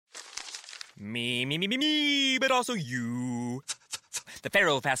Me, but also you. The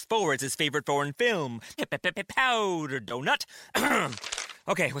Pharaoh fast forwards his favorite foreign film, Powder Donut.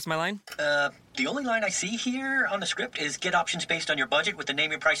 Okay, what's my line? The only line I see here on the script is get options based on your budget with the Name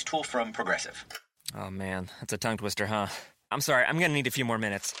Your Price tool from Progressive. Oh man, that's a tongue twister, huh? I'm sorry, I'm gonna need a few more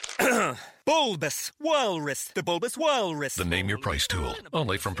minutes. Bulbous Walrus, the Bulbous Walrus. The Name Your Price tool,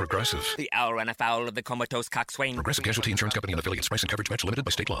 only from Progressive. The owl ran afoul of the comatose coxswain. Progressive Casualty Insurance Company and affiliates. Price and coverage match limited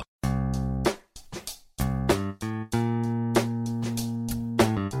by state law.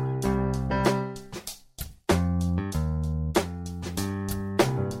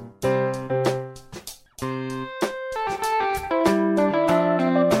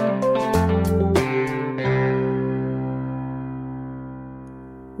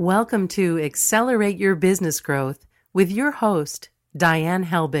 Welcome to Accelerate Your Business Growth with your host, Diane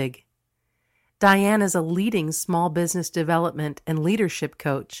Helbig. Diane is a leading small business development and leadership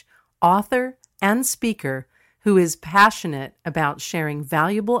coach, author, and speaker who is passionate about sharing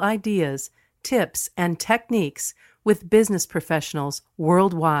valuable ideas, tips, and techniques with business professionals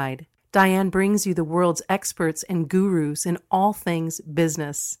worldwide. Diane brings you the world's experts and gurus in all things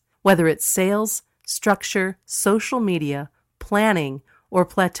business. Whether it's sales, structure, social media, planning, or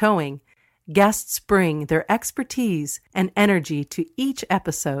plateauing, guests bring their expertise and energy to each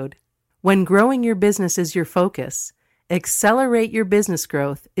episode. When growing your business is your focus, Accelerate Your Business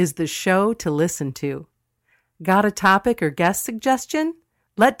Growth is the show to listen to. Got a topic or guest suggestion?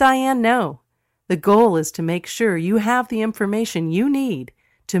 Let Diane know. The goal is to make sure you have the information you need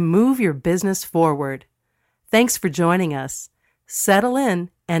to move your business forward. Thanks for joining us. Settle in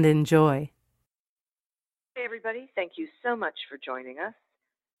and enjoy. Hey everybody, thank you so much for joining us.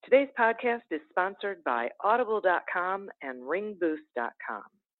 Today's podcast is sponsored by Audible.com and Ringboost.com.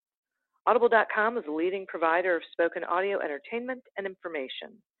 Audible.com is a leading provider of spoken audio entertainment and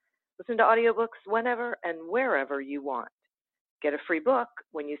information. Listen to audiobooks whenever and wherever you want. Get a free book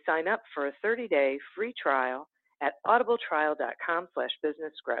when you sign up for a 30-day free trial at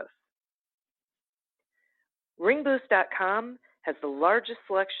audibletrial.com/businessgrowth. Ringboost.com has the largest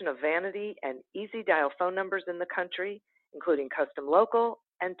selection of vanity and easy dial phone numbers in the country, including custom local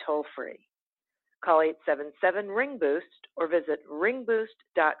and toll-free. Call 877-RING-BOOST or visit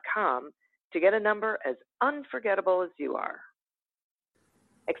ringboost.com to get a number as unforgettable as you are.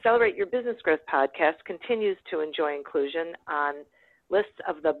 Accelerate Your Business Growth podcast continues to enjoy inclusion on lists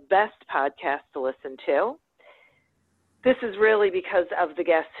of the best podcasts to listen to. This is really because of the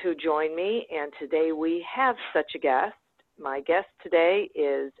guests who join me, and today we have such a guest. My guest today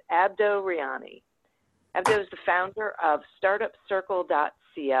is Abdo Riani. Abdo is the founder of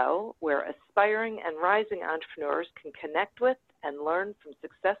StartupCircle.co, where aspiring and rising entrepreneurs can connect with and learn from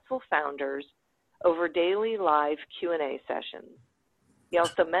successful founders over daily live Q&A sessions. He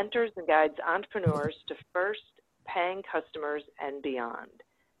also mentors and guides entrepreneurs to first paying customers and beyond.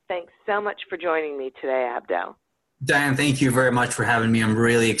 Thanks so much for joining me today, Abdo. Diane, thank you very much for having me. I'm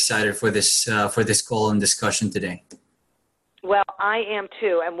really excited for this call and discussion today. Well, I am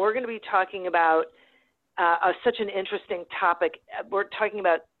too, and we're going to be talking about such an interesting topic. We're talking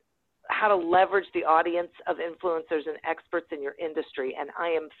about how to leverage the audience of influencers and experts in your industry, and I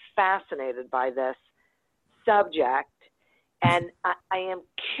am fascinated by this subject, and I am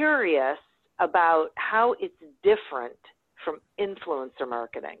curious about how it's different from influencer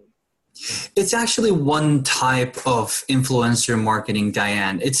marketing. It's actually one type of influencer marketing,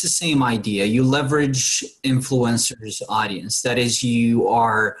 Diane. It's the same idea. You leverage influencers' audience. That is, you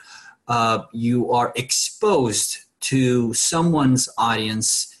are exposed to someone's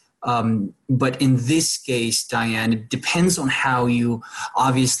audience. But in this case, Diane, it depends on how you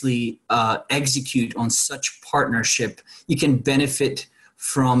obviously execute on such partnership. You can benefit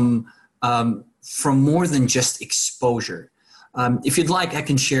from more than just exposure. If you'd like, I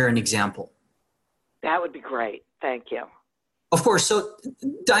can share an example. That would be great. Thank you. Of course. So,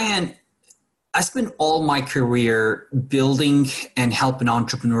 Diane, I spent all my career building and helping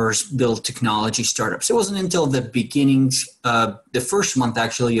entrepreneurs build technology startups. It wasn't until the beginnings, the first month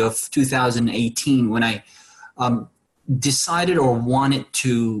actually of 2018, when I decided or wanted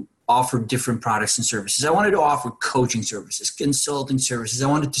to offer different products and services. I wanted to offer coaching services, consulting services. I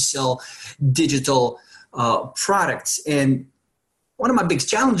wanted to sell digital products. And one of my biggest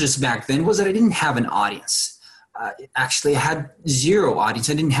challenges back then was that I didn't have an audience. Actually, I had zero audience.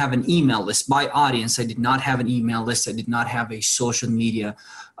 I didn't have an email list. By audience, I did not have an email list. I did not have a social media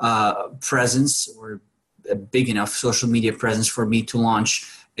presence or a big enough social media presence for me to launch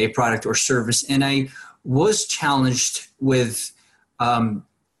a product or service. And I was challenged with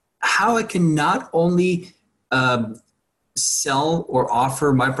how I can not only sell or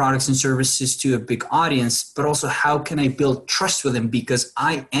offer my products and services to a big audience, but also how can I build trust with them because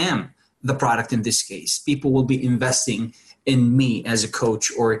I am the product in this case. People will be investing in me as a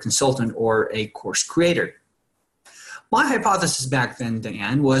coach or a consultant or a course creator. My hypothesis back then,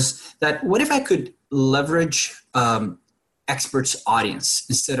 Diane, was that what if I could leverage experts' audience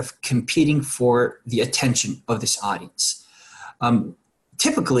instead of competing for the attention of this audience?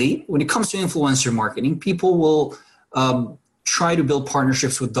 Typically, when it comes to influencer marketing, people will try to build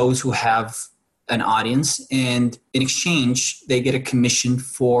partnerships with those who have an audience, and in exchange, they get a commission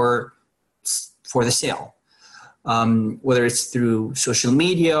for the sale. Whether it's through social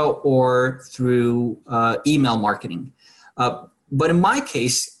media or through email marketing. But in my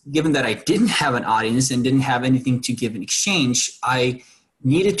case, given that I didn't have an audience and didn't have anything to give in exchange, I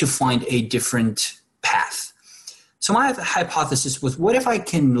needed to find a different path. So my hypothesis was, what if I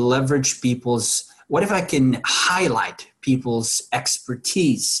can what if I can highlight people's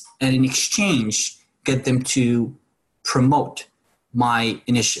expertise and in exchange get them to promote my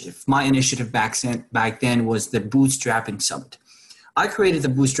initiative? My initiative back then was the Bootstrapping Summit. I created the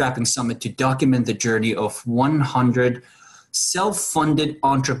Bootstrapping Summit to document the journey of 100 self-funded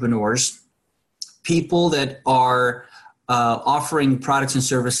entrepreneurs, people that are offering products and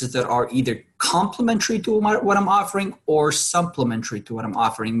services that are either complementary to what I'm offering or supplementary to what I'm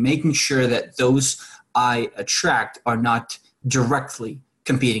offering, making sure that those I attract are not directly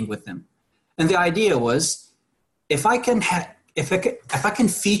competing with them. And the idea was, if I can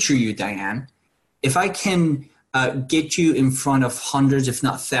feature you, Diane, if I can get you in front of hundreds, if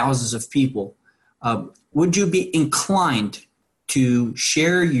not thousands of people, would you be inclined to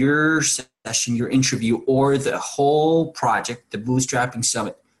share your session, your interview, or the whole project, the Bootstrapping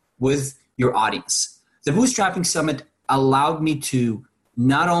Summit, with your audience? The Bootstrapping Summit allowed me to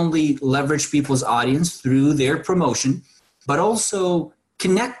not only leverage people's audience through their promotion, but also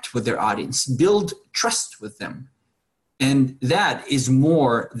connect with their audience, build trust with them. And that is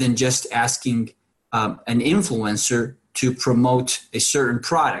more than just asking an influencer to promote a certain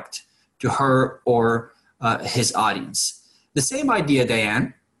product to her or his audience. The same idea,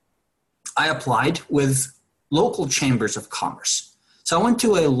 Diane, I applied with local chambers of commerce. So I went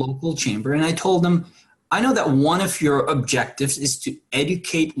to a local chamber and I told them, I know that one of your objectives is to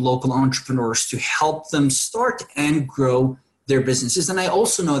educate local entrepreneurs to help them start and grow their businesses. And I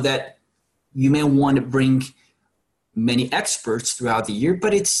also know that you may want to bring many experts throughout the year,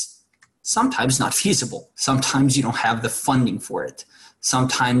 but it's sometimes not feasible. Sometimes you don't have the funding for it.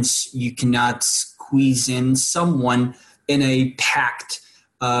 Sometimes you cannot squeeze in someone in a packed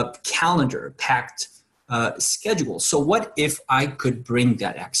calendar, packed schedule. So what if I could bring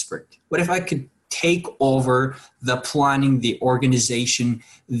that expert? What if I could take over the planning, the organization,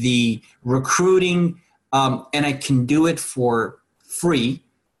 the recruiting, and I can do it for free?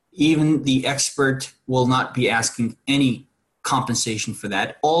 Even the expert will not be asking any compensation for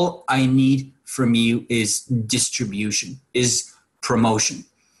that. All I need from you is distribution, is promotion.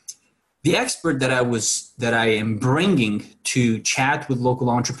 The expert that I am bringing to chat with local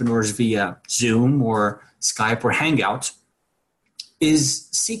entrepreneurs via Zoom or Skype or Hangouts is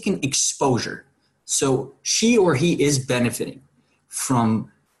seeking exposure. So she or he is benefiting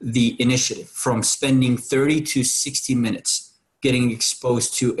from the initiative, from spending 30 to 60 minutes getting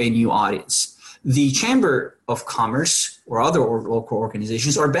exposed to a new audience. The Chamber of Commerce or other local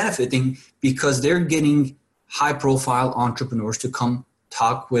organizations are benefiting because they're getting high-profile entrepreneurs to come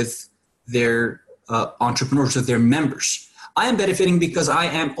talk with their entrepreneurs, with their members. I am benefiting because I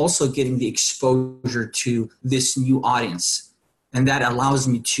am also getting the exposure to this new audience, and that allows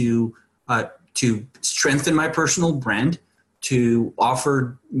me to strengthen my personal brand, to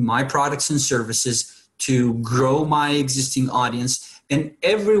offer my products and services, to grow my existing audience, and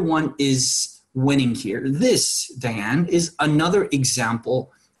everyone is winning here. This, Diane, is another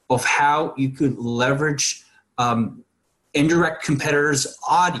example of how you could leverage indirect competitors'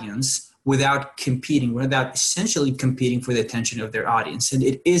 audience without essentially competing for the attention of their audience. And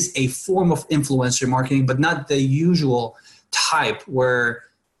it is a form of influencer marketing, but not the usual type where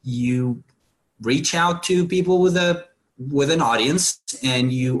you reach out to people with an audience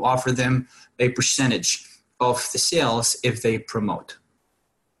and you offer them a percentage of the sales if they promote.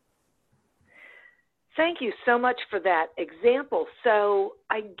 Thank you so much for that example. So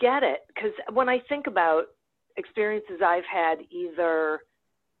I get it, because when I think about experiences I've had either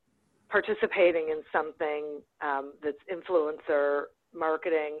participating in something that's influencer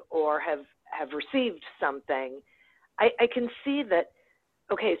marketing or have received something, I can see that,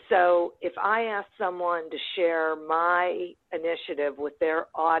 okay, so if I ask someone to share my initiative with their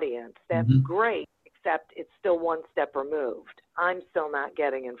audience, that's great, except it's still one step removed. I'm still not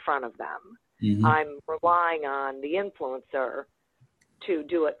getting in front of them. Mm-hmm. I'm relying on the influencer to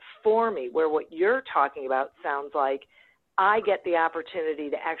do it for me, where what you're talking about sounds like I get the opportunity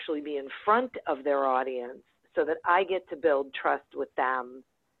to actually be in front of their audience so that I get to build trust with them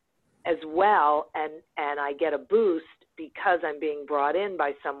as well, and I get a boost because I'm being brought in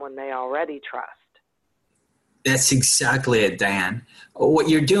by someone they already trust. That's exactly it, Diane. What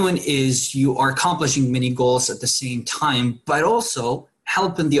you're doing is you are accomplishing many goals at the same time, but also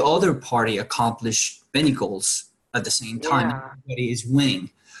helping the other party accomplish many goals at the same time. Yeah. Everybody is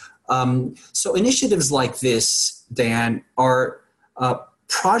winning. So initiatives like this, Diane, are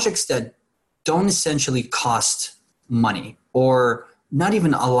projects that don't essentially cost money or not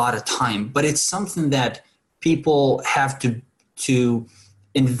even a lot of time, but it's something that people have to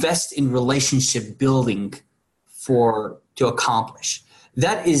invest in relationship building to accomplish.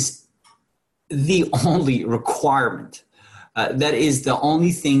 That is the only requirement. That is the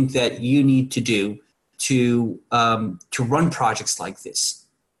only thing that you need to do to run projects like this.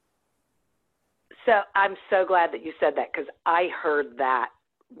 So I'm so glad that you said that, because I heard that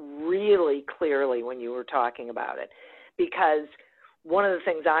really clearly when you were talking about it. Because one of the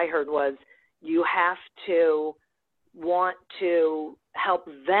things I heard was you have to want to help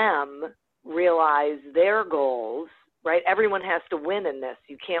them realize their goals, right? Everyone has to win in this.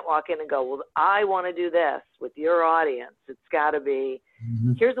 You can't walk in and go, well, I want to do this with your audience. It's got to be,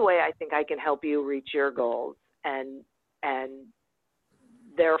 here's the way I think I can help you reach your goals. And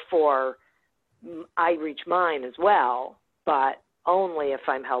therefore, I reach mine as well, but only if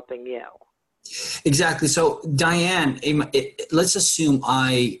I'm helping you. Exactly. So, Diane, let's assume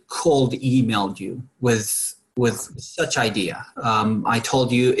I cold emailed you with such idea. I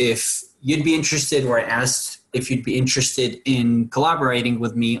told you if you'd be interested, or I asked if you'd be interested in collaborating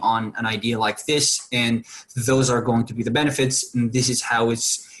with me on an idea like this, and those are going to be the benefits, and this is how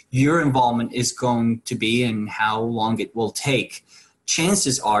your involvement is going to be and how long it will take.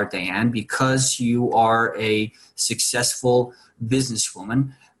 Chances are, Diane, because you are a successful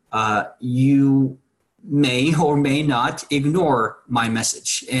businesswoman, you may or may not ignore my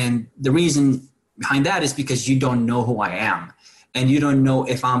message. And the reason behind that is because you don't know who I am, and you don't know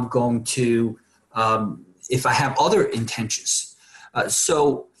if I'm going to, if I have other intentions.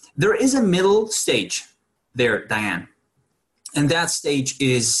 So there is a middle stage there, Diane. And that stage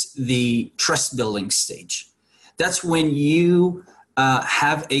is the trust building stage. That's when you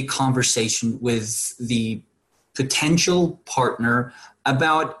have a conversation with the potential partner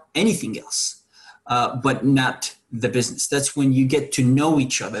about anything else, but not the business. That's when you get to know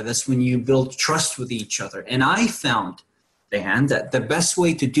each other. That's when you build trust with each other. And I found, Dan, that the best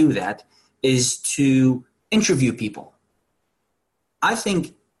way to do that is to interview people. I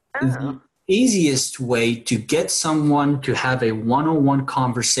think the easiest way to get someone to have a one-on-one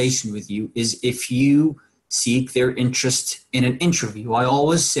conversation with you is if you seek their interest in an interview. I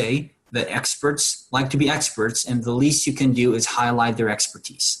always say that experts like to be experts, and the least you can do is highlight their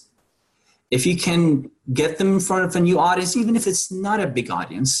expertise. If you can get them in front of a new audience, even if it's not a big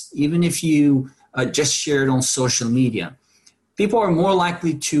audience, even if you just share it on social media, people are more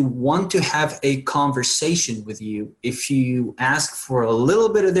likely to want to have a conversation with you if you ask for a little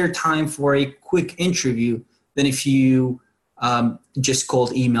bit of their time for a quick interview than if you just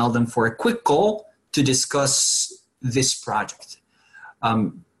cold email them for a quick call to discuss this project.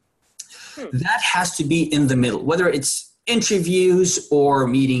 That has to be in the middle, whether it's interviews or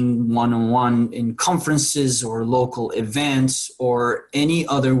meeting one-on-one in conferences or local events or any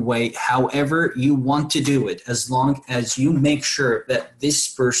other way, however you want to do it, as long as you make sure that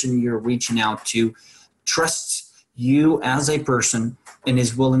this person you're reaching out to trusts you as a person and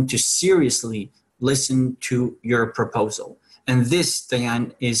is willing to seriously listen to your proposal. And this,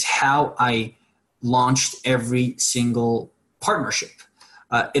 Diane, is how I launched every single partnership.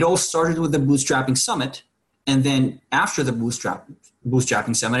 It all started with the Bootstrapping Summit. And then after the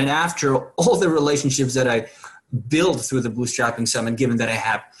Bootstrapping Summit, and after all the relationships that I built through the Bootstrapping Summit, given that I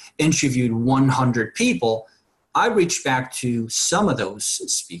have interviewed 100 people, I reached back to some of those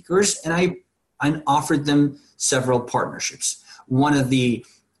speakers and I offered them several partnerships. One of the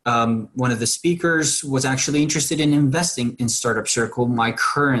speakers was actually interested in investing in Startup Circle, my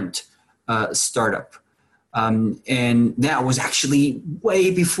current startup. And that was actually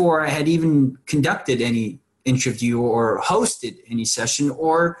way before I had even conducted any interview or hosted any session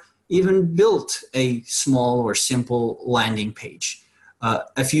or even built a small or simple landing page.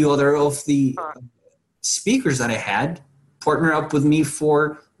 A few other of the speakers that I had partner up with me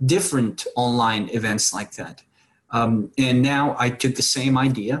for different online events like that. And now I took the same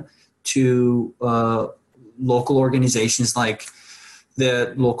idea to local organizations like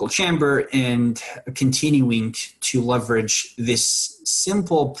the local chamber and continuing to leverage this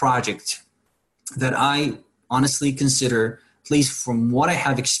simple project that I honestly consider, at least from what I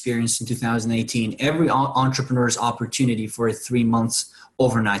have experienced in 2018, every entrepreneur's opportunity for a 3 months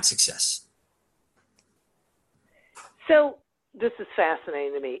overnight success. So this is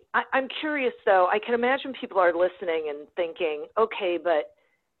fascinating to me. I'm curious, though. I can imagine people are listening and thinking, okay, but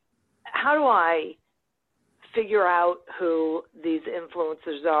how do I figure out who these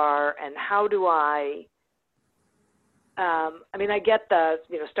influencers are, and how do I get the,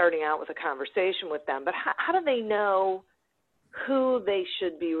 starting out with a conversation with them, but how do they know who they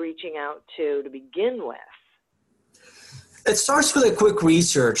should be reaching out to begin with? It starts with a quick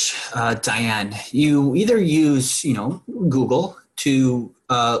research, Diane. You either use, Google to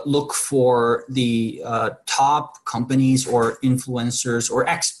look for the top companies or influencers or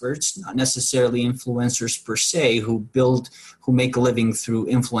experts, not necessarily influencers per se, who make a living through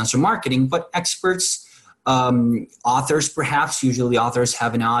influencer marketing, but experts, authors perhaps. Usually authors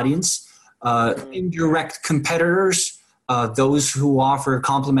have an audience, indirect competitors, those who offer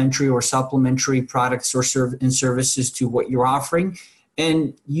complementary or supplementary products or services to what you're offering.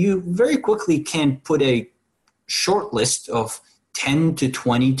 And you very quickly can put a short list of 10 to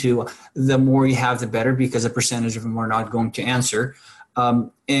 20 to the more you have, the better, because a percentage of them are not going to answer.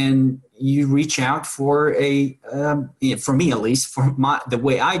 And you reach out for for me at least, the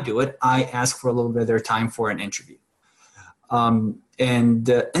way I do it, I ask for a little bit of their time for an interview. And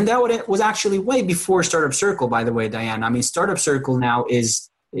that was actually way before Startup Circle, by the way, Diane. I mean, Startup Circle now it's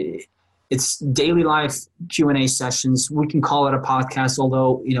daily life Q&A sessions. We can call it a podcast,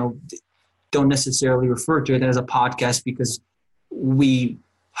 although, don't necessarily refer to it as a podcast because we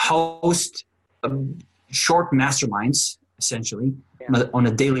host short masterminds, essentially, on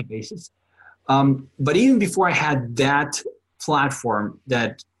a daily basis. But even before I had that platform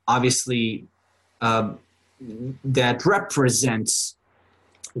that obviously that represents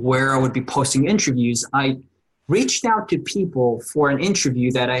where I would be posting interviews, I reached out to people for an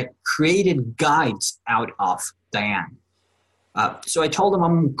interview that I created guides out of, Diane. So I told them,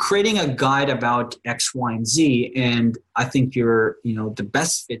 I'm creating a guide about X, Y, and Z, and I think you're, the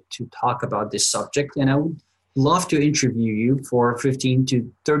best fit to talk about this subject, and I would love to interview you for 15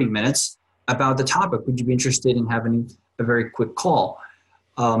 to 30 minutes about the topic. Would you be interested in having a very quick call?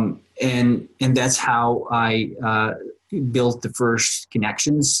 And that's how I built the first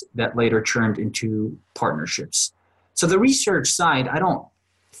connections that later turned into partnerships. So the research side, I don't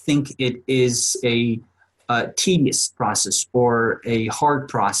think it is a tedious process or a hard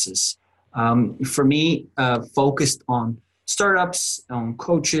process. For me, focused on startups, on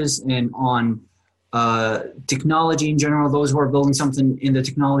coaches, and on technology in general, those who are building something in the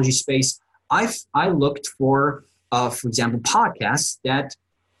technology space, I looked for example, podcasts that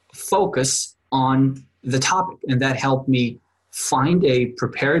focus on the topic, and that helped me find a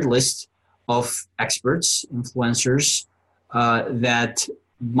prepared list of experts, influencers that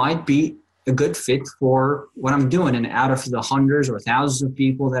might be a good fit for what I'm doing. And out of the hundreds or thousands of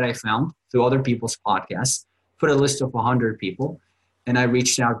people that I found through other people's podcasts, put a list of 100 people, and I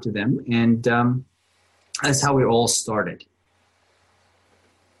reached out to them, and that's how it all started.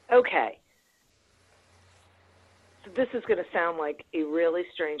 Okay. So this is going to sound like a really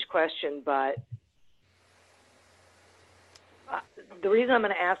strange question, but the reason I'm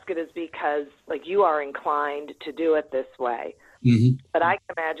going to ask it is because, you are inclined to do it this way. Mm-hmm. But I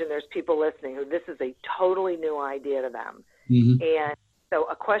can imagine there's people listening who this is a totally new idea to them. Mm-hmm. And so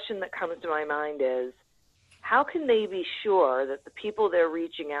a question that comes to my mind is, how can they be sure that the people they're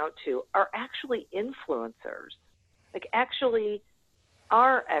reaching out to are actually influencers? Actually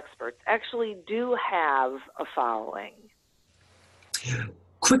are experts, actually do have a following?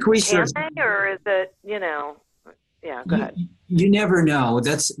 Quick research. Can they, or is it, yeah, go ahead. You never know.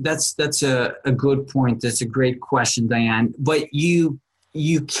 That's a good point. That's a great question, Diane. But you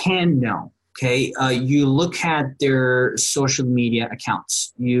can know. Okay, you look at their social media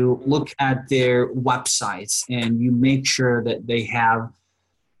accounts. You look at their websites, and you make sure that they have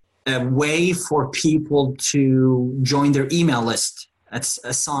a way for people to join their email list. That's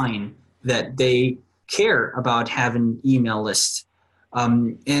a sign that they care about having an email list.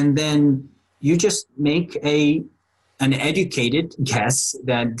 And then you just make an educated guess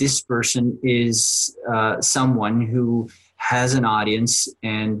that this person is someone who has an audience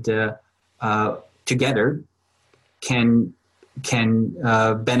and together can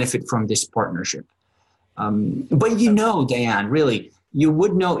benefit from this partnership. But Diane, really, you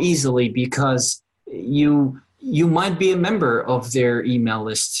would know easily because you you might be a member of their email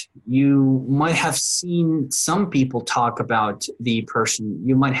list. You might have seen some people talk about the person.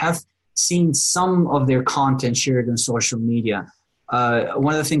 You might have seen some of their content shared on social media.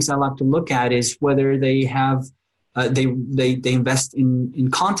 One of the things I like to look at is whether they have they invest in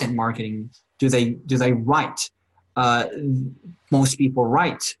content marketing. Do they write? Most people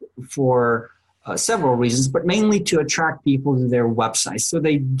write for several reasons, but mainly to attract people to their website. So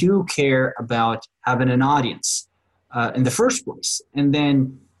they do care about having an audience in the first place. And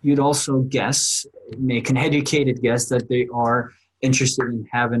then you'd also make an educated guess that they are interested in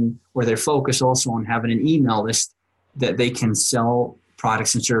having, or they're focused also on having an email list that they can sell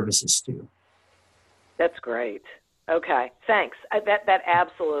products and services to. That's great. Okay, thanks. That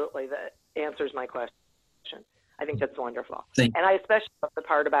absolutely answers my question. I think that's wonderful. And I especially love the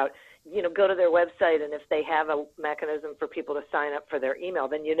part about, go to their website, and if they have a mechanism for people to sign up for their email,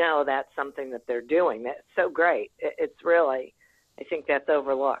 then that's something that they're doing. That's so great. It's really, I think that's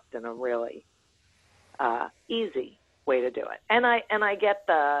overlooked in a really easy way to do it. And I get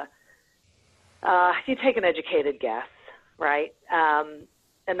you take an educated guess, right?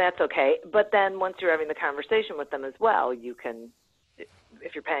 And that's okay. But then once you're having the conversation with them as well, you can,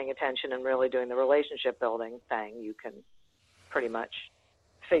 if you're paying attention and really doing the relationship building thing, you can pretty much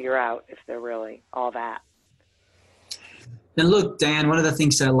figure out if they're really all that. And look, Dan, one of the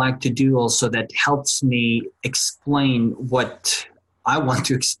things I like to do also that helps me explain what I want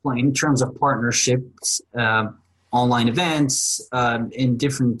to explain in terms of partnerships, online events, in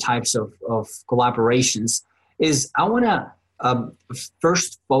different types of collaborations is I want to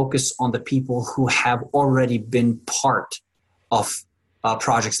first focus on the people who have already been part of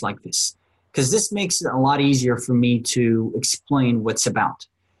projects like this, because this makes it a lot easier for me to explain what's about.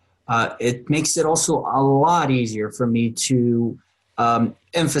 It makes it also a lot easier for me to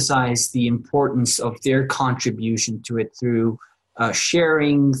emphasize the importance of their contribution to it through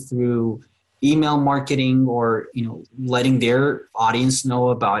sharing, through email marketing, or letting their audience know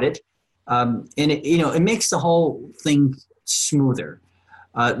about it. And it makes the whole thing smoother.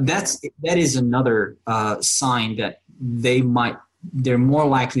 That is another sign that they're more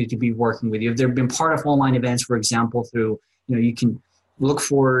likely to be working with you. If they've been part of online events, for example, through, you can look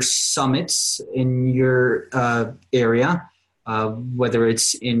for summits in your area, whether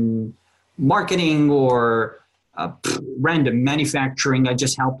it's in marketing or random manufacturing. I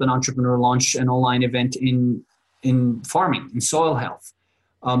just helped an entrepreneur launch an online event in farming, in soil health.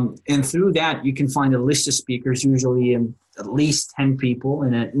 And through that, you can find a list of speakers, usually in at least 10 people,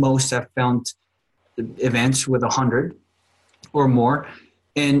 and at most I've found events with 100 or more.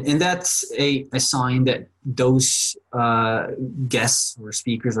 And that's a sign that those guests or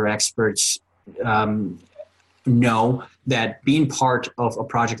speakers or experts know that being part of a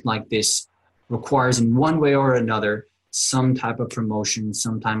project like this requires, in one way or another, some type of promotion,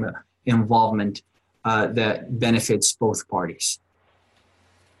 some type of involvement that benefits both parties.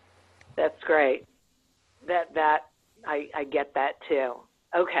 That's great. I get that too.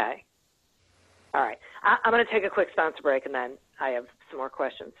 Okay. All right. I'm going to take a quick sponsor break, and then I have some more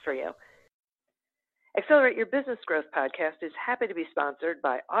questions for you. Accelerate Your Business Growth podcast is happy to be sponsored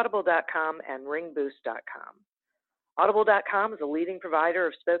by Audible.com and RingBoost.com. Audible.com is a leading provider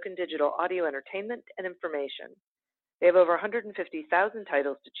of spoken digital audio entertainment and information. They have over 150,000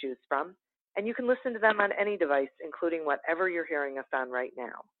 titles to choose from, and you can listen to them on any device, including whatever you're hearing us on right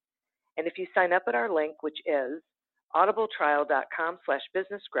now. And if you sign up at our link, which is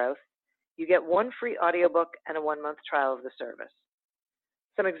audibletrial.com/businessgrowth, you get one free audiobook and a 1-month trial of the service.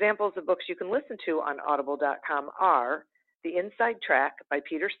 Some examples of books you can listen to on audible.com are The Inside Track by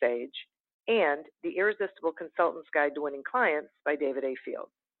Peter Sage and The Irresistible Consultant's Guide to Winning Clients by David A.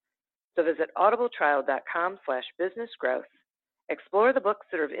 Fields. So visit audibletrial.com/businessgrowth, explore the books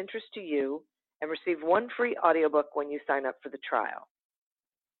that are of interest to you, and receive one free audiobook when you sign up for the trial.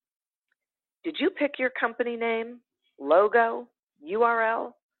 Did you pick your company name, logo,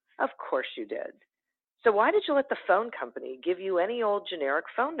 URL? Of course you did. So why did you let the phone company give you any old generic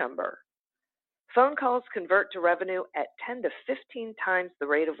phone number? Phone calls convert to revenue at 10 to 15 times the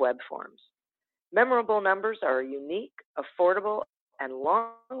rate of web forms. Memorable numbers are a unique, affordable, and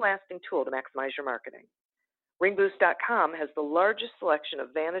long-lasting tool to maximize your marketing. RingBoost.com has the largest selection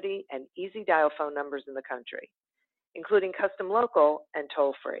of vanity and easy dial phone numbers in the country, including custom local and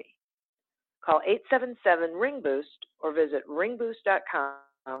toll-free. Call 877-RING-BOOST or visit ringboost.com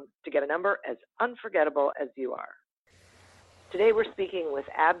to get a number as unforgettable as you are. Today we're speaking with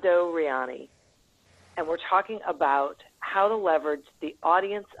Abdo Riani, and we're talking about how to leverage the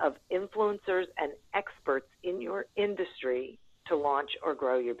audience of influencers and experts in your industry to launch or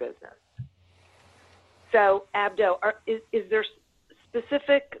grow your business. So, Abdo, is there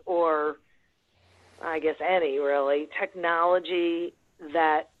specific, or I guess any really, technology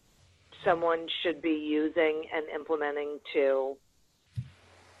that someone should be using and implementing to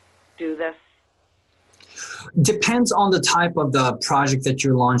do this? Depends on the type of the project that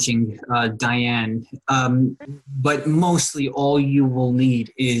you're launching, Diane. But mostly all you will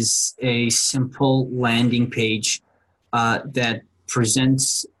need is a simple landing page that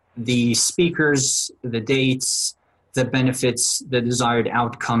presents the speakers, the dates, the benefits, the desired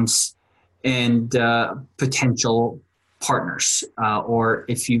outcomes, and potential partners, or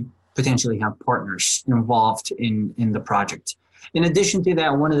if you potentially have partners involved in the project. In addition to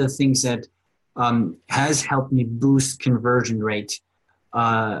that, one of the things that has helped me boost conversion rate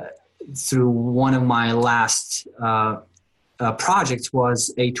through one of my last projects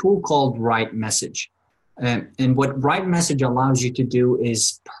was a tool called Write Message. And what Write Message allows you to do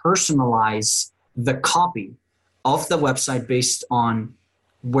is personalize the copy of the website based on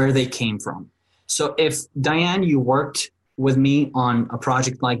where they came from. So if, Diane, you worked with me on a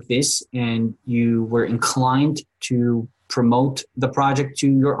project like this and you were inclined to promote the project to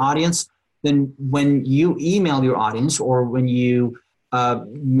your audience, then when you email your audience or when you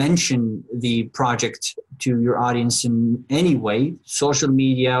mention the project to your audience in any way, social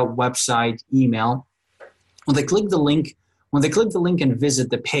media, website, email, when they click the link and visit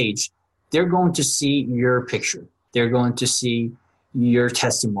the page, they're going to see your picture. They're going to see your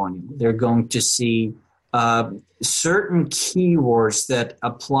testimonial. They're going to see certain keywords that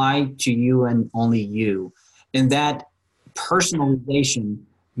apply to you and only you. And that personalization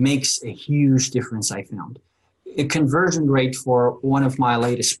makes a huge difference, I found. A conversion rate for one of my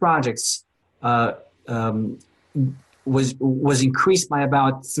latest projects was increased by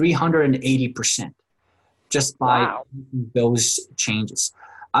about 380% just by those changes.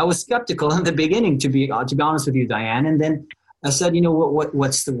 I was skeptical in the beginning, to be honest with you, Diane, and then I said, you know,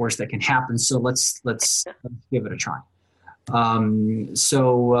 what's the worst that can happen? So let's give it a try.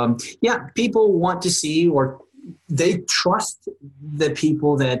 People want to see, or they trust the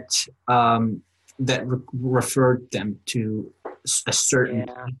people that referred them to a certain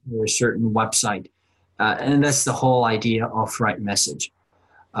website, and that's the whole idea of Write Message.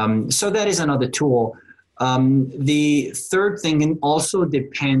 So that is another tool. The third thing, and also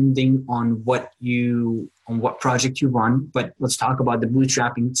depending on what project you run, but let's talk about the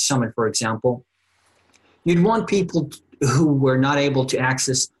Bootstrapping Summit, for example. You'd want people who were not able to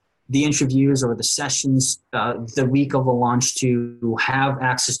access the interviews or the sessions the week of the launch to have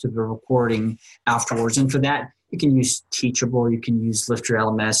access to the recording afterwards. And for that, you can use Teachable, you can use Lifter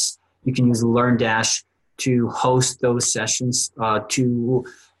LMS, you can use LearnDash to host those sessions, to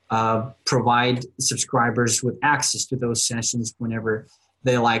provide subscribers with access to those sessions whenever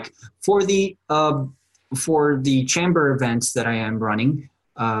they like. For the chamber events that I am running,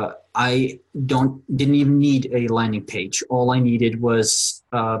 I didn't even need a landing page. All I needed was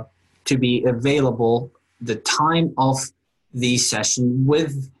to be available the time of the session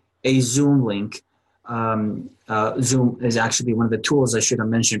with a Zoom link. Zoom is actually one of the tools I should have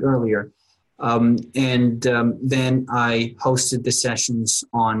mentioned earlier. Then I hosted the sessions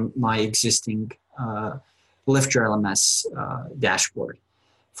on my existing Lifter LMS dashboard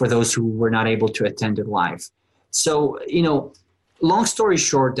for those who were not able to attend it live. So, long story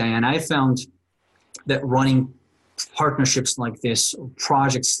short, Diane, I found that running partnerships like this, or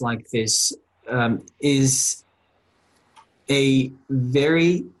projects like this, is a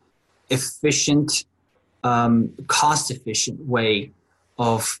very efficient, cost-efficient way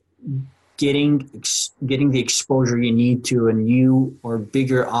of getting the exposure you need to a new or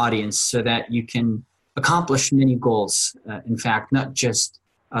bigger audience so that you can accomplish many goals. In fact, not just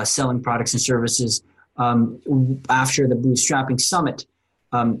selling products and services. After the Bootstrapping Summit,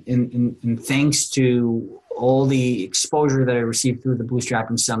 and thanks to all the exposure that I received through the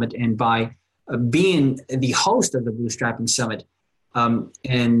Bootstrapping Summit, and by being the host of the Bootstrapping Summit,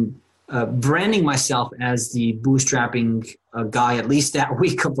 and branding myself as the bootstrapping guy, at least that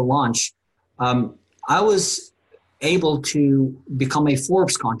week of the launch, I was able to become a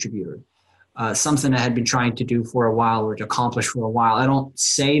Forbes contributor, something I had been trying to do for a while, or to accomplish for a while. I don't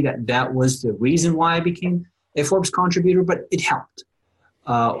say that was the reason why I became a Forbes contributor, but it helped.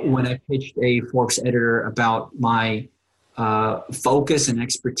 When I pitched a Forbes editor about my focus and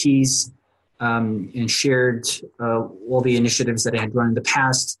expertise, and shared all the initiatives that I had run in the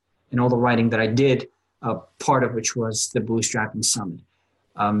past and all the writing that I did, part of which was the Bootstrapping Summit.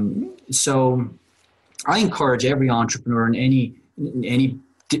 So I encourage every entrepreneur in any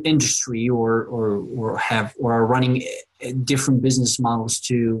industry or are running different business models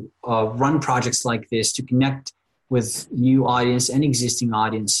to run projects like this, to connect with new audience and existing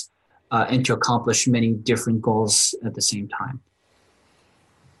audience, and to accomplish many different goals at the same time.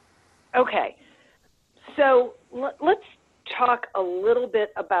 Okay, so let's talk a little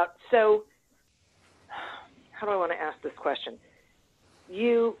bit about, so how do I want to ask this question?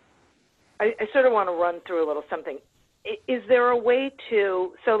 I sort of want to run through a little something. Is there a way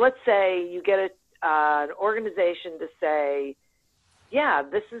to, so let's say you get an organization to say, yeah,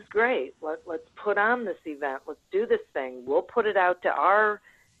 this is great. Let's put on this event. Let's do this thing. We'll put it out to our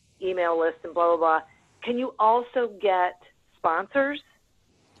email list and blah, blah, blah. Can you also get sponsors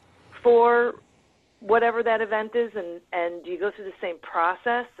for whatever that event is? And do you go through the same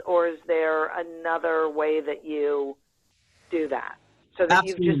process, or is there another way that you do that? So that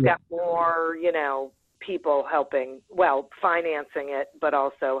Absolutely. You've just got more, people helping, financing it, but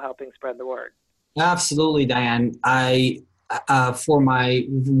also helping spread the word. Absolutely, Diane. For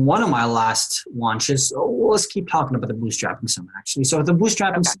one of my last launches, let's keep talking about the Bootstrapping Summit, actually. So at the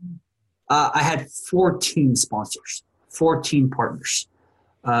Bootstrapping Summit, I had 14 sponsors, 14 partners.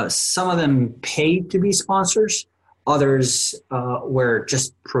 Some of them paid to be sponsors. Others were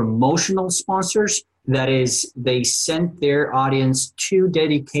just promotional sponsors. That is, they sent their audience 2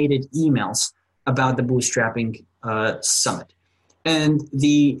 dedicated emails about the Bootstrapping Summit. And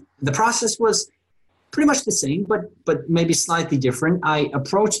the process was pretty much the same, but maybe slightly different. I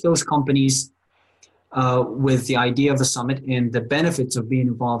approached those companies with the idea of the summit and the benefits of being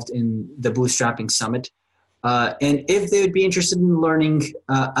involved in the Bootstrapping Summit, and if they would be interested in learning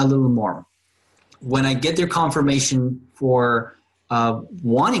a little more. When I get their confirmation for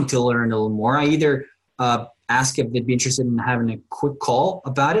wanting to learn a little more, I either ask if they'd be interested in having a quick call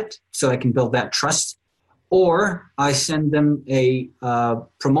about it so I can build that trust, or I send them a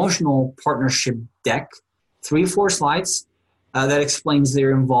promotional partnership deck, 3-4 slides, that explains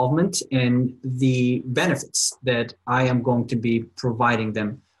their involvement and the benefits that I am going to be providing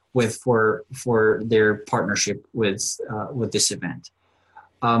them with for their partnership with this event.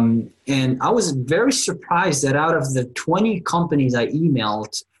 And I was very surprised that out of the 20 companies I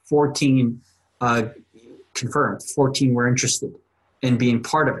emailed, 14 confirmed, 14 were interested in being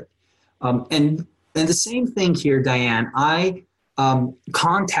part of it. And the same thing here, Diane, I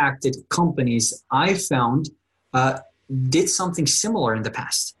contacted companies I found did something similar in the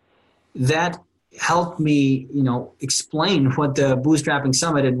past. That helped me, explain what the Bootstrapping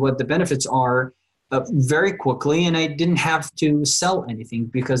Summit and what the benefits are very quickly, and I didn't have to sell anything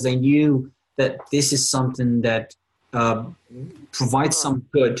because they knew that this is something that provides some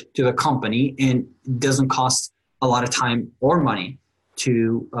good to the company and doesn't cost a lot of time or money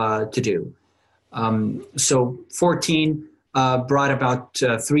to do. So 14 brought about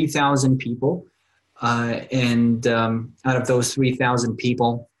 3,000 people, and out of those 3,000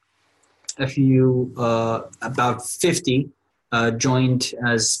 people, about 50 joined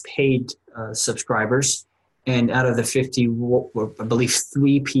as paid subscribers, and out of the 50, I believe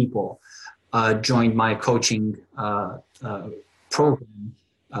 3 people joined my coaching program,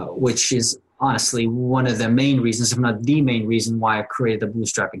 which is honestly one of the main reasons, if not the main reason, why I created the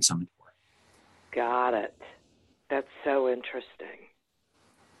Bootstrapping Summit. Got it. That's so interesting.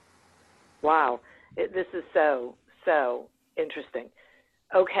 Wow. This is so interesting.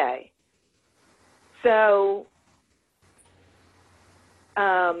 Okay. So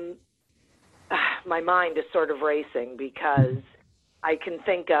my mind is sort of racing because I can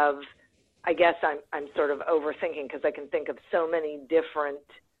think of, I guess I'm sort of overthinking because I can think of so many different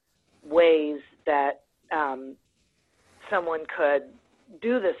ways that someone could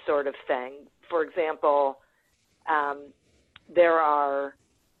do this sort of thing. For example, there are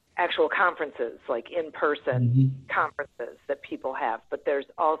actual conferences, like in-person conferences that people have, but there's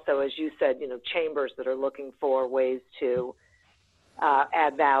also, as you said, chambers that are looking for ways to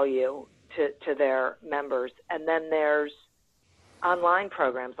add value to their members. And then there's online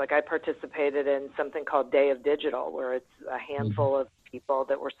programs. Like I participated in something called Day of Digital, where it's a handful of people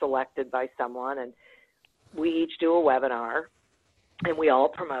that were selected by someone, and we each do a webinar and we all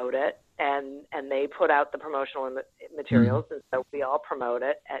promote it, and they put out the promotional materials, and so we all promote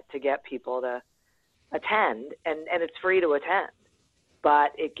it to get people to attend, and it's free to attend,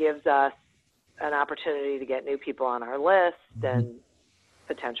 but it gives us an opportunity to get new people on our list and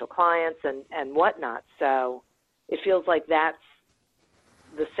potential clients and whatnot. So it feels like that's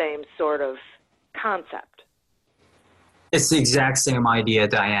the same sort of concept. It's the exact same idea,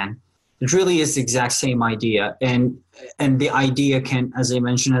 Diane. It really is the exact same idea. And the idea can, as I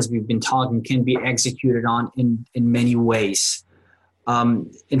mentioned, as we've been talking, can be executed on in many ways.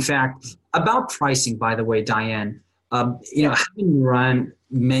 In fact, about pricing, by the way, Diane, having run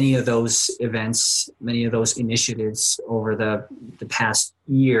many of those events, many of those initiatives over the past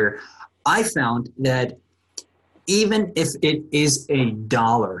year, I found that even if it is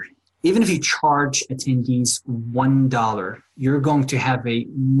 $1, even if you charge attendees $1, you're going to have a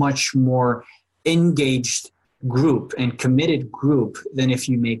much more engaged group and committed group than if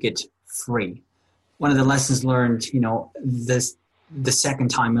you make it free. One of the lessons learned, the second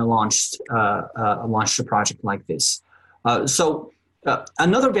time I launched a project like this.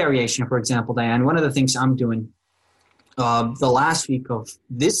 Another variation, for example, Diane, one of the things I'm doing the last week of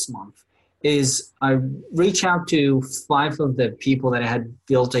this month is I reach out to 5 of the people that I had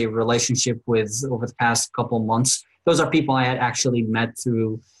built a relationship with over the past couple of months. Those are people I had actually met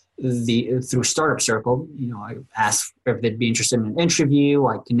through Startup Circle. I asked if they'd be interested in an interview.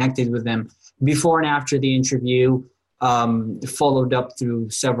 I connected with them before and after the interview, followed up through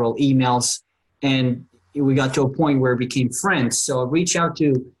several emails, and we got to a point where we became friends. So I reached out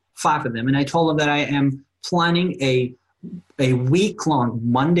to 5 of them, and I told them that I am planning a week-long,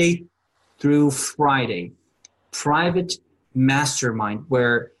 Monday through Friday, private mastermind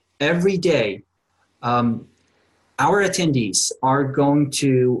where every day our attendees are going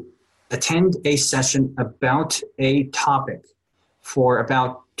to attend a session about a topic for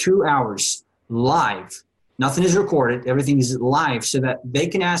about 2 hours live. Nothing is recorded. Everything is live so that they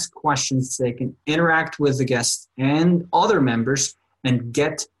can ask questions, they can interact with the guests and other members and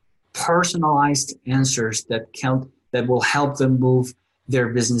get personalized answers that will help them move their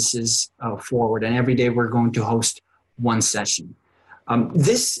businesses forward. And every day we're going to host one session.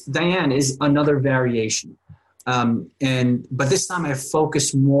 This, Diane, is another variation. But this time I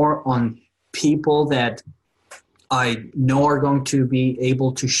focus more on people that I know are going to be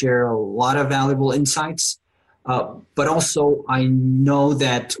able to share a lot of valuable insights. But also I know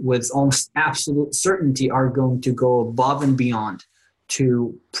that with almost absolute certainty are going to go above and beyond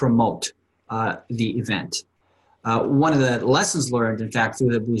to promote the event. One of the lessons learned, in fact,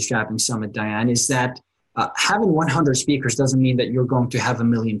 through the Bootstrapping Summit, Diane, is that having 100 speakers doesn't mean that you're going to have 1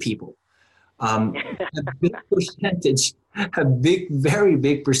 million people. A very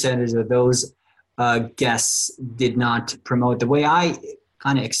big percentage of those guests did not promote the way I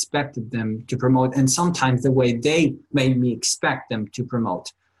kind of expected them to promote, and sometimes the way they made me expect them to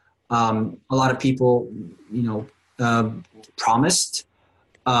promote. A lot of people, promised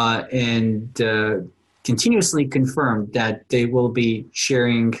and continuously confirmed that they will be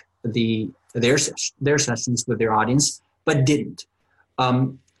sharing their sessions with their audience, but didn't.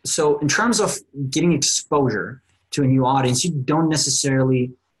 So in terms of getting exposure to a new audience, you don't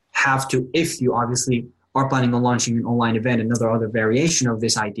necessarily have to, if you obviously are planning on launching an online event, another variation of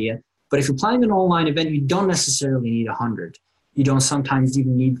this idea. But if you're planning an online event, you don't necessarily need 100. You don't sometimes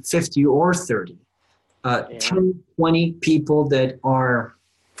even need 50 or 30. 10, 20 people that are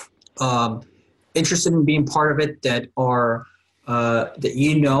interested in being part of it, that are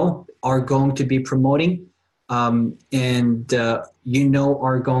are going to be promoting, and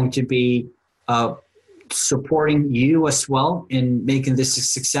are going to be supporting you as well in making this a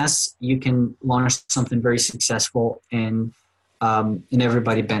success. You can launch something very successful, and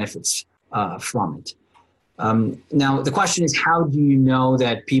everybody benefits from it. Now, the question is, how do you know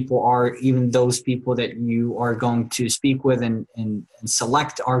that people are, even those people that you are going to speak with and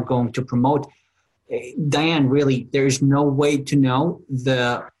select, are going to promote? Diane, really, there's no way to know.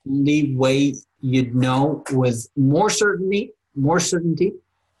 The only way you'd know with more certainty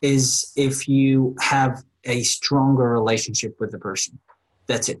is if you have a stronger relationship with the person.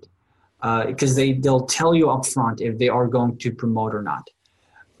 That's it. Because they'll tell you up front if they are going to promote or not.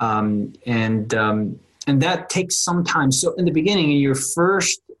 And that takes some time. So in the beginning, in your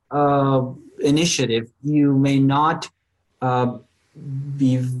first initiative, you may not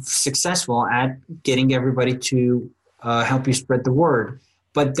be successful at getting everybody to help you spread the word.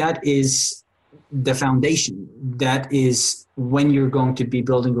 But that is the foundation. That is when you're going to be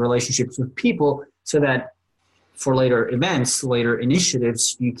building relationships with people so that for later events, later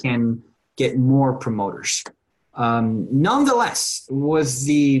initiatives, you can get more promoters. Nonetheless, with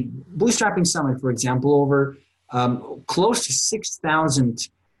the Bootstrapping Summit, for example, over close to 6,000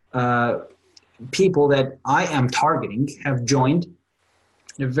 people that I am targeting have joined.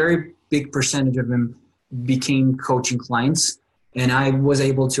 A very big percentage of them became coaching clients, and I was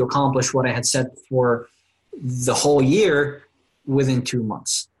able to accomplish what I had set for the whole year within 2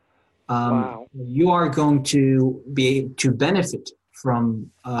 months. Wow. You are going to be able to benefit from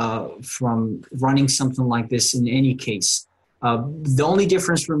running something like this in any case. The only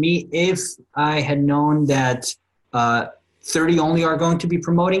difference for me, if I had known that 30 only are going to be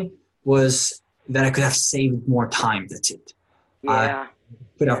promoting was that I could have saved more time. That's it. Yeah.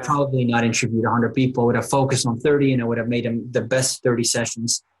 Could have probably not interviewed 100 people. Would have focused on 30, and I would have made them the best 30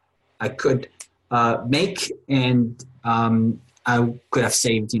 sessions I could make, and I could have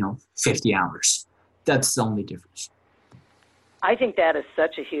saved 50 hours. That's the only difference. I think that is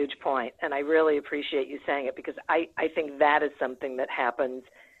such a huge point, and I really appreciate you saying it, because I think that is something that happens,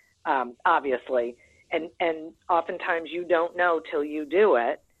 obviously, and oftentimes you don't know till you do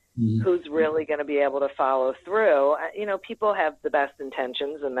it who's really going to be able to follow through. People have the best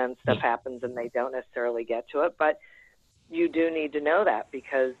intentions, and then stuff happens and they don't necessarily get to it, but you do need to know that,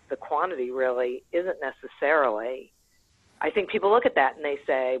 because the quantity really isn't necessarily. I think people look at that and they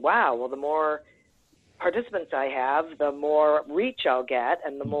say, wow, well, the more participants I have, the more reach I'll get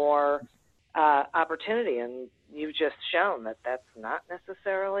and the more opportunity. And you've just shown that that's not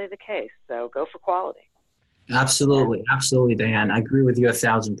necessarily the case. So go for quality. Absolutely. Absolutely, Diane. I agree with you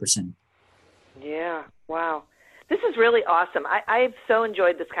 1,000%. Yeah. Wow. This is really awesome. I've so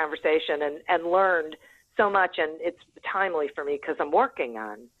enjoyed this conversation and learned so much, and it's timely for me because I'm working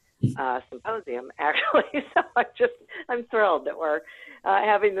on symposium, actually. So I'm thrilled that we're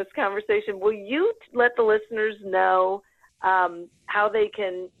having this conversation. Will you let the listeners know how they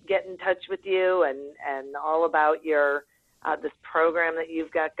can get in touch with you and all about your this program that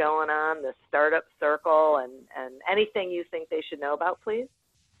you've got going on, the Startup Circle, and anything you think they should know about, please?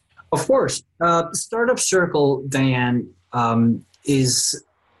 Of course. Startup Circle, Diane, is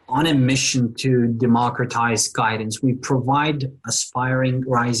on a mission to democratize guidance. We provide aspiring,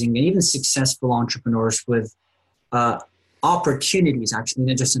 rising, and even successful entrepreneurs with opportunities, actually,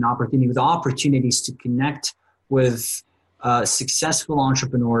 not just an opportunity, with opportunities to connect with successful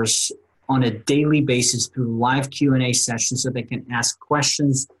entrepreneurs on a daily basis through live Q&A sessions so they can ask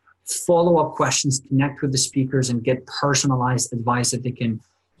questions, follow-up questions, connect with the speakers, and get personalized advice that they can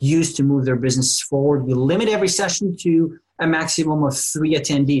use to move their business forward. We limit every session to a maximum of 3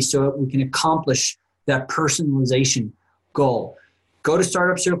 attendees so we can accomplish that personalization goal. Go to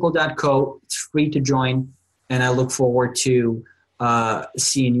startupcircle.co. It's free to join, and I look forward to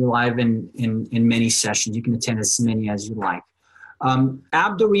seeing you live in many sessions. You can attend as many as you like.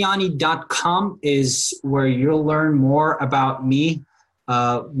 Abdoriani.com is where you'll learn more about me,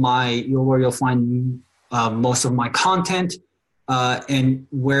 where you'll find most of my content, and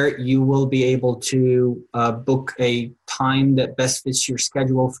where you will be able to book a time that best fits your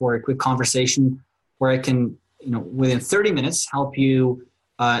schedule for a quick conversation where I can, within 30 minutes, help you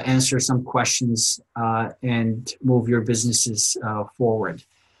answer some questions and move your businesses forward.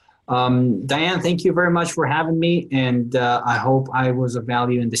 Diane, thank you very much for having me, and I hope I was of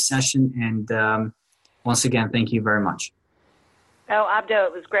value in this session. And once again, thank you very much. Oh, Abdo,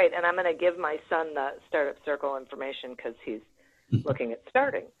 it was great. And I'm going to give my son the Startup Circle information because he's looking at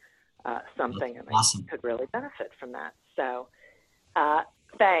starting something, and awesome. I could really benefit from that. So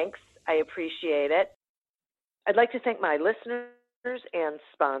thanks. I appreciate it. I'd like to thank my listeners and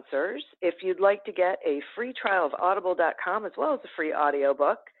sponsors. If you'd like to get a free trial of audible.com as well as a free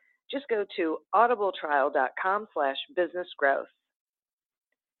audiobook, just go to audibletrial.com/businessgrowth.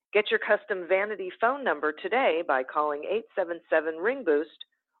 Get your custom vanity phone number today by calling 877-RING-BOOST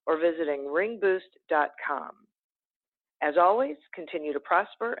or visiting ringboost.com. As always, continue to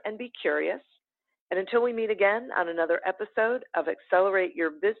prosper and be curious. And until we meet again on another episode of Accelerate Your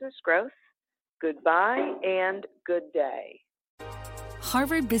Business Growth, goodbye and good day.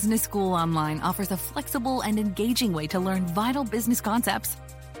 Harvard Business School Online offers a flexible and engaging way to learn vital business concepts.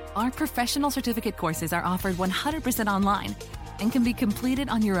 Our professional certificate courses are offered 100% online and can be completed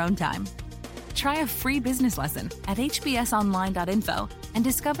on your own time. Try a free business lesson at hbsonline.info and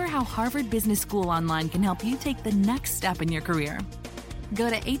discover how Harvard Business School Online can help you take the next step in your career. Go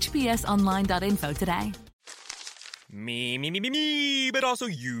to hbsonline.info today. Me, but also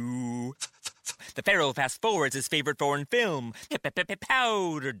you. The Pharaoh fast forwards his favorite foreign film,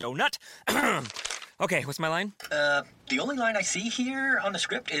 Powder Donut. Okay, what's my line? The only line I see here on the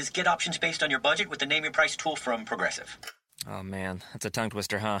script is get options based on your budget with the Name Your Price tool from Progressive. Oh, man, that's a tongue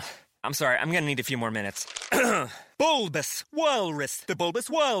twister, huh? I'm sorry, I'm gonna need a few more minutes. Bulbous Walrus, the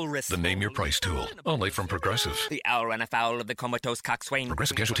Bulbous Walrus. The Name Your Price tool, only from Progressive. The owl ran afoul of the comatose coxswain.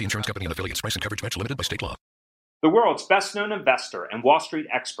 Progressive Casualty Insurance Company and affiliates. Price and coverage match limited by state law. The world's best-known investor and Wall Street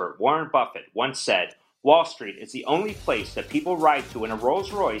expert, Warren Buffett, once said, Wall Street is the only place that people ride to in a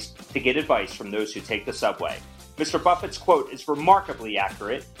Rolls-Royce to get advice from those who take the subway. Mr. Buffett's quote is remarkably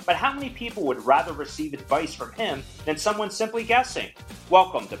accurate, but how many people would rather receive advice from him than someone simply guessing?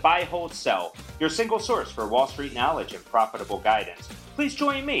 Welcome to Buy, Hold, Sell, your single source for Wall Street knowledge and profitable guidance. Please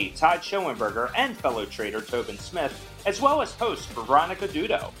join me, Todd Schoenberger, and fellow trader Tobin Smith, as well as host Veronica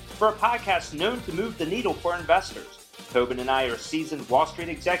Dudo, for a podcast known to move the needle for investors. Tobin and I are seasoned Wall Street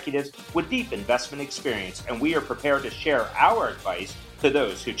executives with deep investment experience, and we are prepared to share our advice to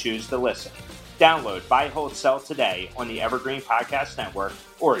those who choose to listen. Download Buy, Hold, Sell today on the Evergreen Podcast Network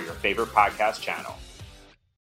or your favorite podcast channel.